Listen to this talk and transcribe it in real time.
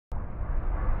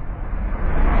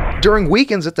During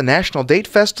weekends at the National Date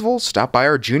Festival, stop by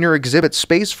our junior exhibit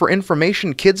space for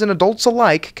information kids and adults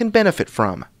alike can benefit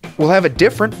from. We'll have a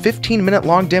different 15-minute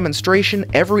long demonstration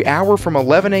every hour from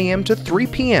 11 a.m. to 3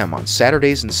 p.m. on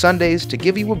Saturdays and Sundays to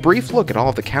give you a brief look at all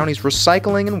of the county's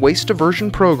recycling and waste diversion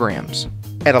programs.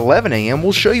 At 11 a.m.,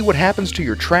 we'll show you what happens to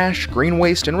your trash, green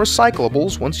waste, and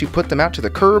recyclables once you put them out to the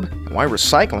curb, and why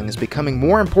recycling is becoming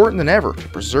more important than ever to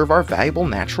preserve our valuable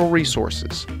natural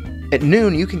resources. At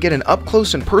noon, you can get an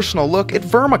up-close and personal look at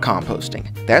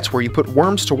vermicomposting. That's where you put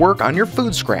worms to work on your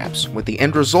food scraps, with the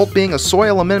end result being a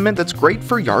soil amendment that's great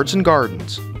for yards and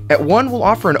gardens. At 1, we'll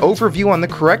offer an overview on the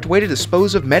correct way to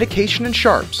dispose of medication and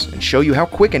sharps, and show you how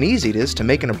quick and easy it is to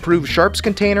make an improved sharps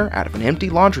container out of an empty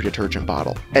laundry detergent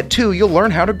bottle. At 2, you'll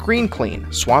learn how to green clean,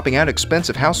 swapping out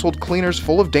expensive household cleaners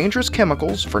full of dangerous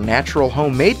chemicals for natural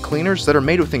homemade cleaners that are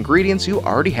made with ingredients you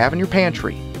already have in your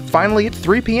pantry. Finally, at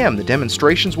 3 p.m., the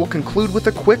demonstrations will conclude with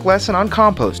a quick lesson on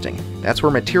composting. That's where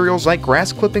materials like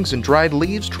grass clippings and dried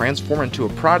leaves transform into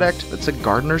a product that's a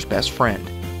gardener's best friend.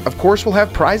 Of course, we'll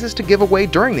have prizes to give away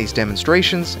during these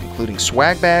demonstrations, including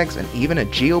swag bags and even a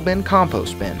GeoBin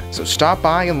compost bin. So stop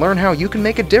by and learn how you can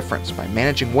make a difference by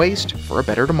managing waste for a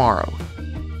better tomorrow.